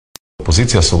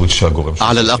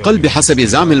على الأقل بحسب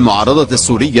زعم المعارضة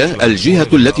السورية، الجهة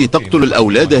التي تقتل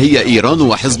الأولاد هي إيران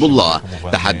وحزب الله.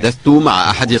 تحدثت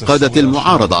مع أحد قادة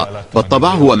المعارضة، بالطبع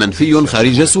هو منفي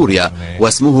خارج سوريا،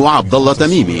 واسمه عبدالله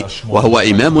تميمي، وهو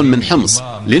إمام من حمص.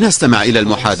 لنستمع إلى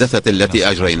المحادثة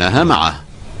التي أجريناها معه.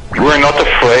 We're not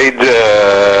afraid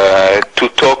to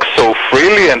talk so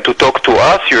freely and to talk to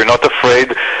us. You're not afraid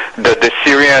that the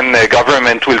Syrian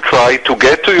government will try to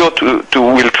get to you,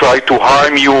 will try to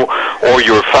harm you or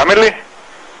your family?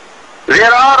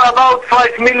 There are about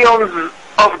 $5 million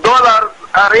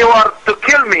reward to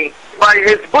kill me by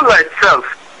Hezbollah itself,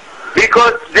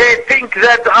 because they think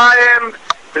that I am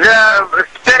the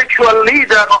spiritual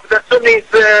leader of the Sunnis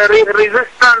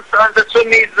resistance and the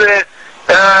Sunnis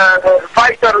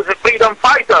fighters, freedom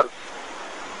fighters.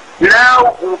 Now,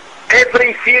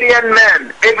 every Syrian man,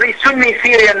 every Sunni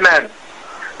Syrian man,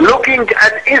 looking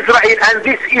at Israel, and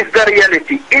this is the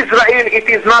reality. Israel, it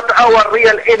is not our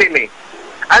real enemy,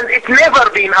 and it's never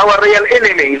been our real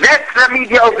enemy. That's the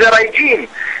media of the regime,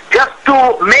 just to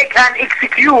make an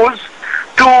excuse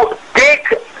to take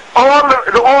all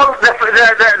the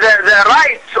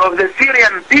rights of the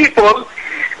Syrian people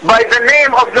by the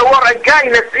name of the war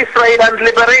against Israel and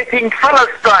liberating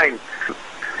Palestine.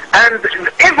 And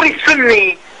every Sunni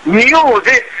knew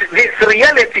this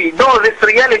reality,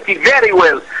 very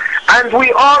well. And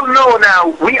we all know now,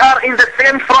 we are in the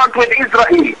same front with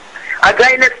Israel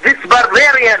against this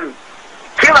barbarian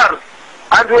killers.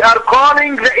 And we are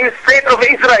calling the state of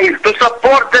Israel to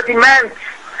support the demands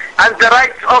and the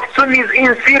rights of Sunnis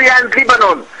in Syria and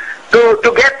Lebanon to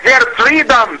get their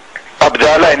freedom.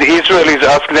 Abdallah, and Israelis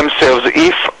ask themselves,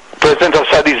 if President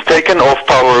Assad is taken off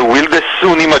power, will the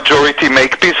Sunni majority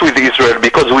make peace with Israel?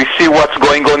 Because we see what's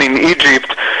going on in Egypt,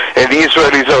 and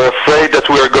Israelis are afraid that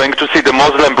we are going to see the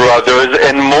Muslim brothers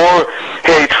and more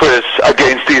hatred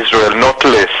against Israel, not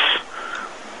less.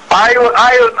 I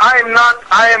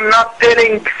am not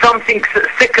telling something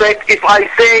secret if I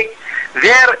say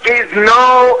there is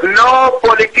no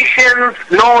politicians,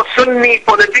 no Sunni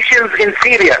politicians in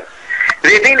Syria.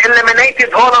 They've been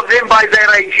eliminated, all of them, by the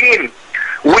regime.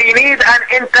 We need an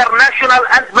international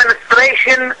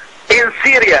administration in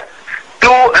Syria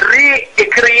to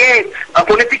recreate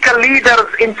political leaders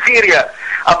in Syria,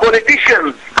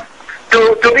 politicians,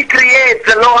 to recreate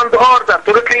the law and order,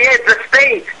 to recreate the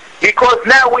state, because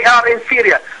now we are in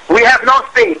Syria. We have no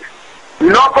state,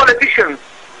 no politicians,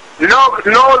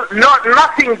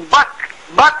 nothing but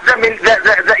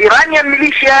the Iranian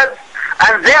militias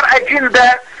and their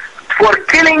agenda for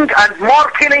killing and more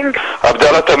killing.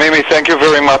 Abdollah Altemimi, thank you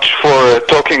very much for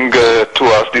talking to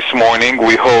us this morning.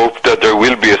 We hope that there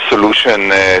will be a solution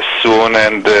soon,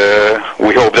 and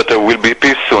we hope that there will be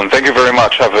peace soon. Thank you very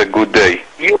much. Have a good day.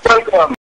 You're welcome.